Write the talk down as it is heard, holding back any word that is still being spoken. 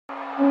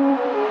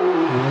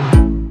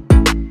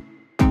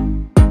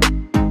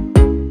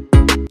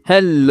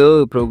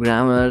Hello,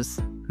 programmers.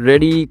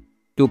 Ready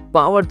to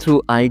power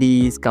through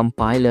IDEs,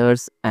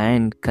 compilers,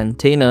 and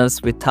containers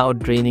without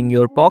draining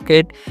your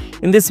pocket?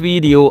 In this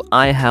video,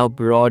 I have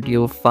brought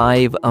you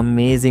 5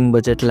 amazing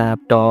budget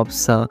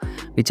laptops,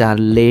 which are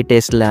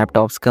latest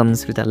laptops,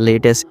 comes with the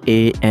latest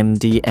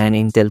AMD and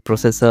Intel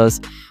processors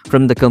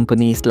from the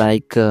companies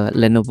like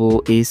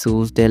Lenovo,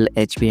 Asus, Dell,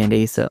 HP, and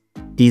Acer.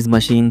 These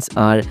machines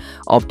are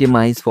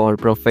optimized for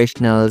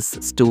professionals,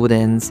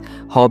 students,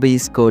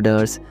 hobbies,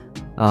 coders.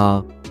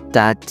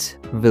 That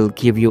will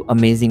give you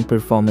amazing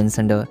performance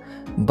and a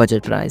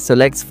budget price. So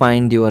let's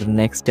find your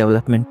next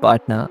development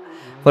partner.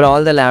 For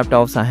all the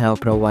laptops, I have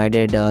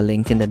provided a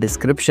link in the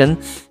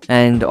description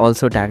and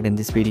also tagged in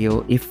this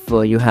video. If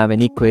you have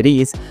any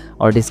queries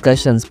or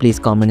discussions, please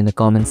comment in the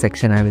comment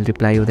section. I will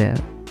reply you there.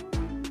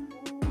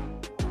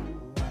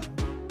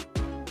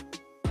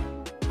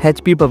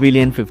 HP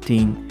Pavilion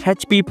 15.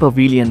 HP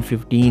Pavilion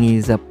 15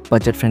 is a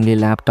budget-friendly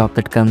laptop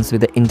that comes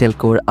with the Intel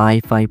Core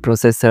i5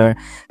 processor,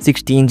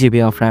 16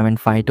 GB of RAM and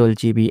 512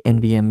 GB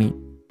NVMe.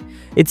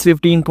 Its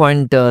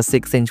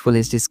 15.6-inch Full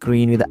HD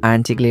screen with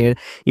anti-glare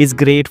is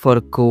great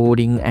for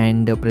coding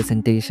and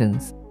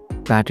presentations.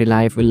 Battery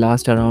life will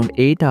last around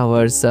 8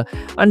 hours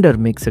under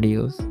mixed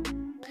use.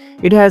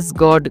 It has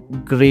got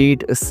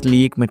great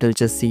sleek metal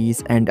chassis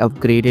and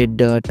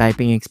upgraded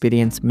typing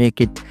experience make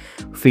it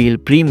feel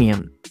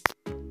premium.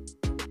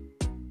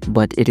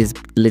 But it is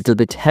little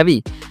bit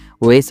heavy,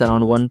 weighs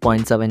around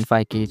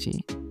 1.75 kg.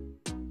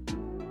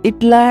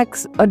 It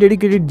lacks a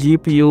dedicated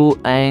GPU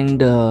and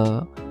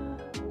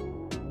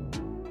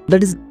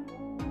that is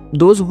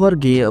those who are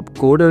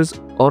coders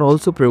or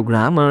also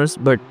programmers,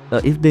 but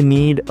if they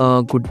need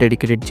a good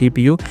dedicated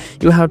GPU,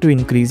 you have to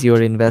increase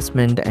your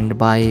investment and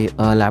buy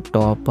a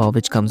laptop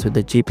which comes with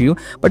the GPU,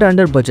 but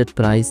under budget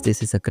price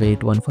this is a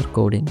great one for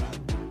coding.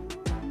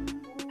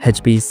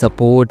 HP's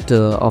support,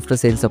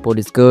 after-sales support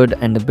is good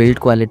and the build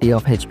quality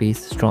of HP is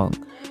strong.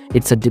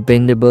 It's a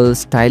dependable,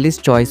 stylish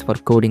choice for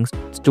coding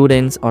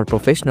students or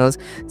professionals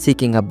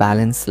seeking a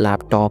balanced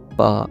laptop,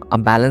 a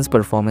balanced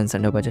performance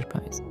and a budget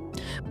price.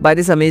 Buy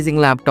this amazing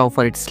laptop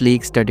for its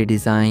sleek, sturdy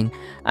design,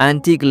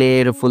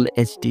 anti-glare, full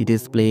HD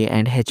display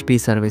and HP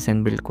service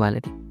and build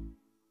quality.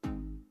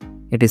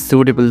 It is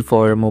suitable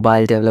for mobile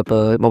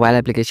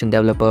application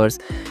developers,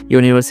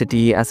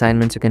 university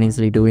assignments you can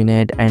easily do in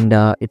it, and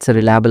it's a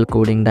reliable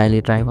coding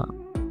daily driver.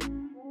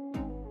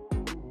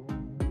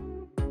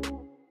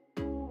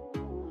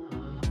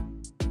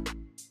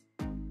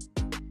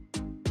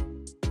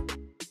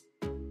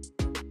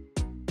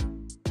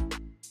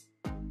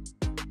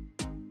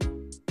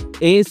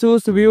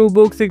 Asus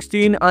VBook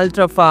 16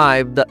 Ultra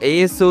 5. The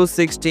Asus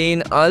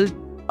 16 Ultra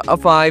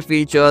 5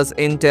 features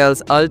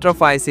Intel's Ultra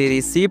 5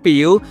 series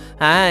CPU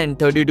and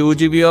 32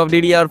 GB of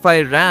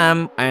DDR5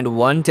 RAM and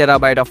 1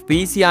 TB of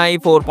PCIe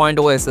 4.0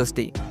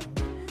 SSD.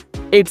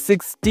 Its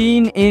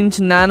 16-inch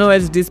Nano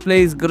Edge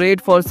display is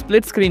great for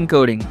split-screen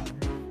coding.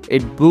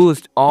 It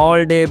boosts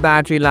all-day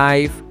battery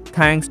life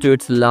thanks to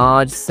its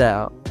large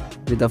cell.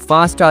 With the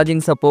fast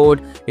charging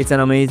support, it's an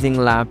amazing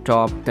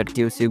laptop that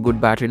gives you good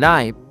battery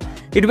life.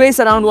 It weighs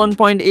around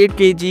 1.8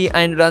 kg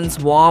and runs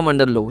warm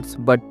under loads,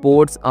 but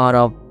ports are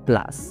a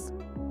plus.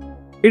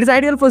 It is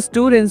ideal for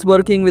students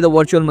working with the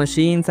virtual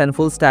machines and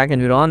full-stack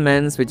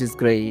environments, which is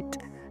great.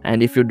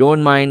 And if you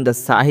don't mind the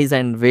size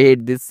and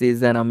weight, this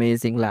is an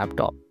amazing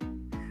laptop.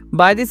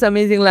 Buy this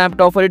amazing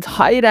laptop for its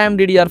high RAM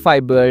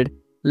DDR5 build,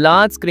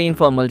 large screen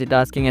for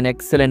multitasking and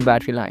excellent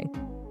battery life.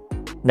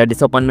 The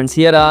disappointments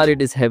here are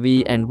it is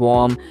heavy and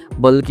warm,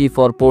 bulky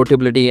for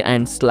portability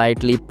and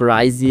slightly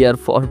pricier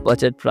for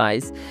budget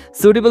price.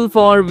 Suitable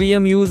for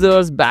VM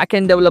users,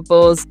 backend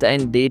developers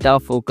and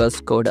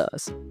data-focused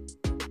coders.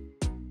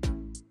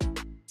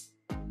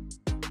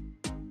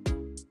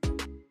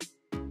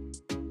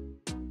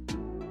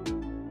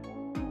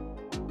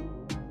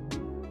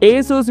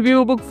 Asus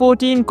VBook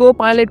 14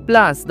 Copilot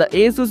Plus. The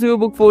Asus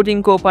VBook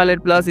 14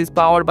 Copilot Plus is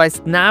powered by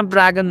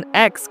Snapdragon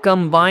X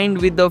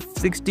combined with the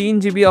 16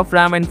 GB of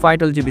RAM and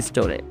 512 GB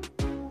storage.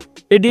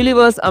 It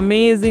delivers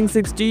amazing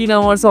 16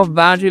 hours of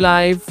battery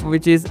life,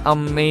 which is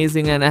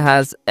amazing, and it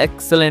has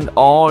excellent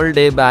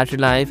all-day battery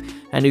life,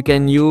 and you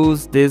can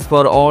use this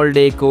for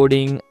all-day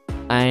coding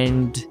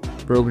and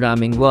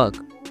programming work.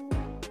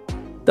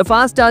 The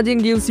fast charging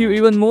gives you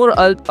even more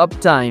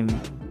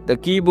uptime. The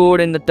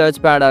keyboard and the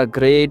touchpad are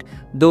great,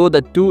 though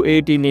the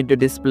 280 nit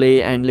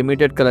display and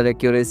limited color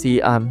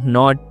accuracy are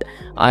not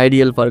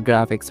ideal for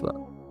graphics work.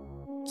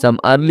 Some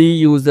early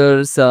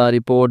users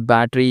report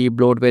battery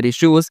bloatware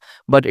issues,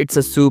 but it's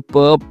a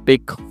superb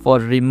pick for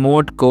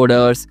remote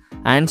coders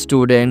and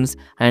students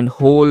and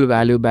whole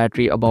value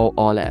battery above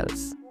all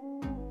else.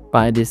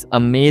 Buy this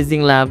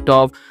amazing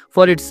laptop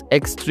for its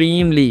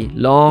extremely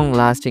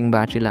long-lasting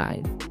battery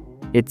life.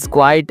 Its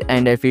quiet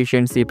and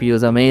efficient CPU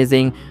is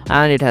amazing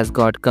and it has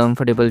got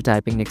comfortable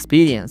typing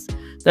experience.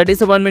 The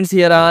disappointments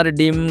here are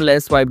dim,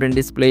 less vibrant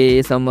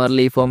display, some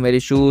early firmware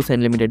issues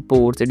and limited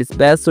ports. It is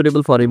best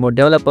suitable for remote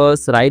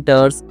developers,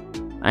 writers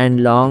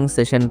and long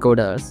session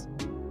coders.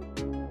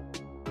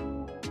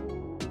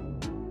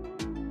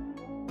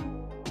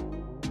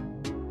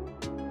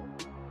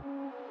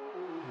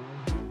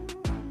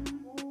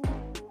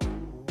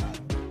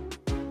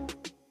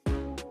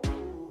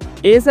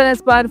 Acer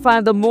Aspire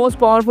 5, the most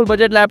powerful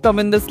budget laptop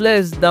in this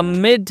list. The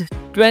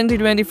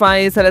mid-2025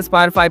 Acer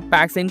Aspire 5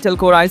 packs Intel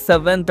Core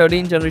i7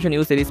 13th generation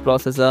U series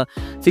processor,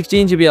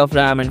 16GB of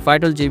RAM and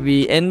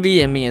 512GB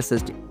NVMe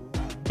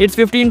SSD. Its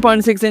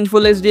 15.6-inch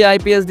Full HD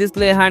IPS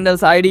display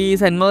handles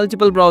IDEs and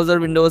multiple browser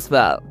windows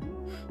well.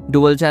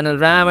 Dual-channel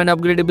RAM and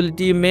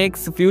upgradability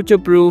makes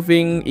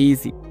future-proofing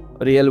easy.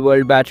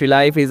 Real-world battery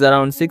life is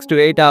around 6 to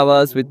 8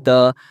 hours, with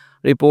the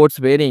reports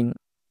varying,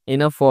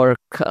 enough for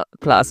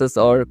classes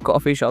or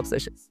coffee shop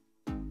sessions.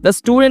 The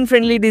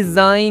student-friendly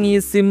design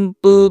is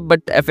simple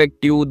but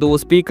effective.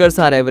 Those speakers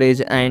are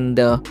average and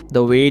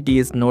the weight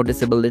is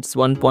noticeable. It's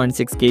 1.6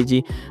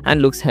 kg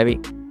and looks heavy.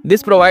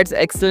 This provides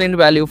excellent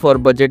value for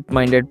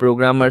budget-minded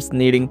programmers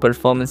needing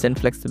performance and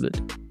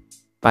flexibility.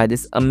 Buy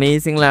this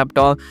amazing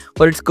laptop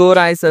for its Core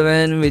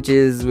i7, which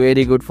is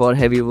very good for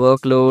heavy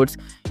workloads,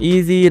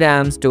 easy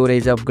RAM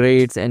storage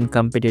upgrades and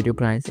competitive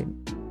pricing.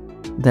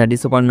 The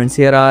disappointments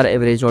here are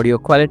average audio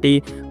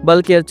quality,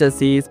 bulkier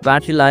chassis,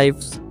 battery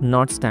life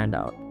not stand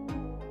out.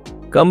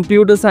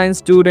 Computer science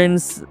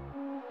students,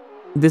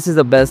 this is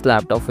the best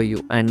laptop for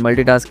you, and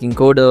multitasking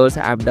coders,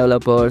 app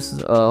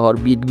developers or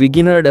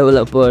beginner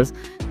developers,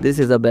 this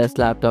is the best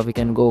laptop you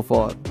can go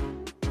for.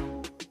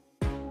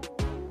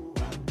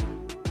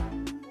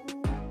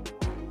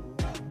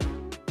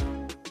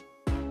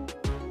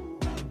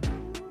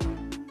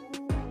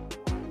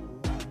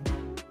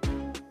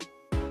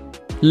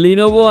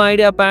 Lenovo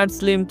IdeaPad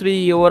Slim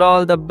 3,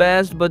 overall the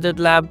best budget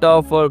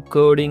laptop for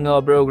coding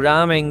or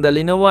programming. The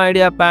Lenovo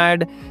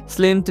IdeaPad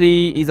Slim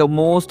 3 is the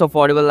most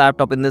affordable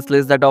laptop in this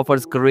list that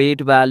offers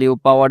great value,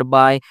 powered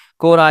by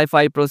Core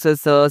i5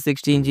 processor,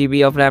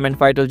 16GB of RAM and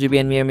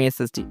 512GB NVMe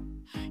SSD.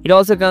 It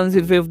also comes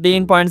with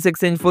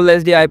 15.6-inch Full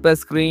HD IPS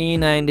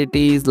screen, and it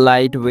is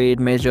lightweight,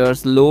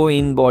 measures low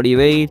in body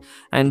weight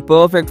and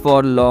perfect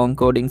for long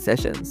coding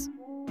sessions.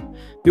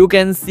 You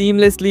can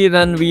seamlessly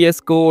run VS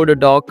Code,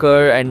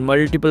 Docker and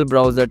multiple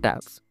browser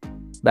tabs.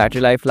 Battery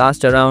life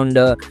lasts around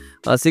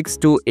 6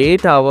 to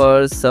 8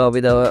 hours.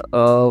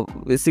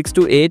 With 6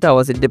 to 8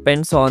 hours, it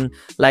depends on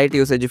light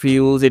usage. If you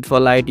use it for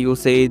light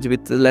usage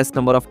with less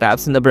number of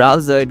tabs in the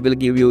browser, it will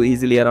give you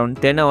easily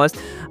around 10 hours.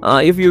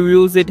 If you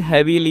use it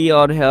heavily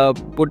or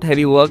put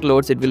heavy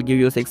workloads, it will give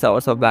you 6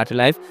 hours of battery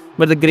life.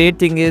 But the great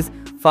thing is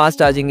fast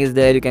charging is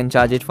there. You can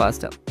charge it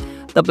faster.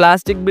 The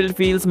plastic build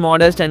feels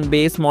modest, and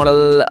base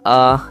model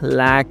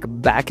lack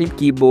backlit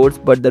keyboards,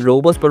 but the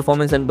robust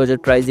performance and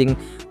budget pricing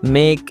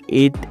make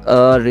it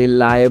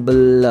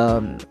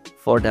reliable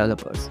for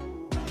developers.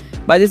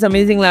 Buy this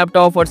amazing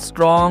laptop for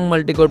strong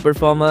multi-core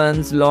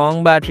performance,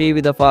 long battery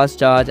with a fast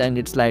charge, and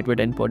it's lightweight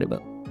and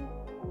portable.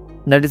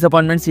 The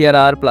disappointments here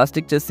are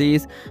plastic chassis,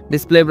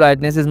 display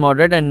brightness is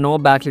moderate and no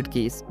backlit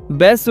keys.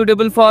 Best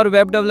suitable for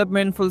web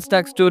development, full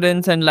stack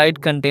students and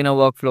light container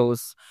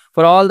workflows.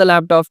 For all the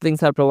laptops,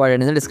 links are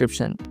provided in the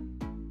description.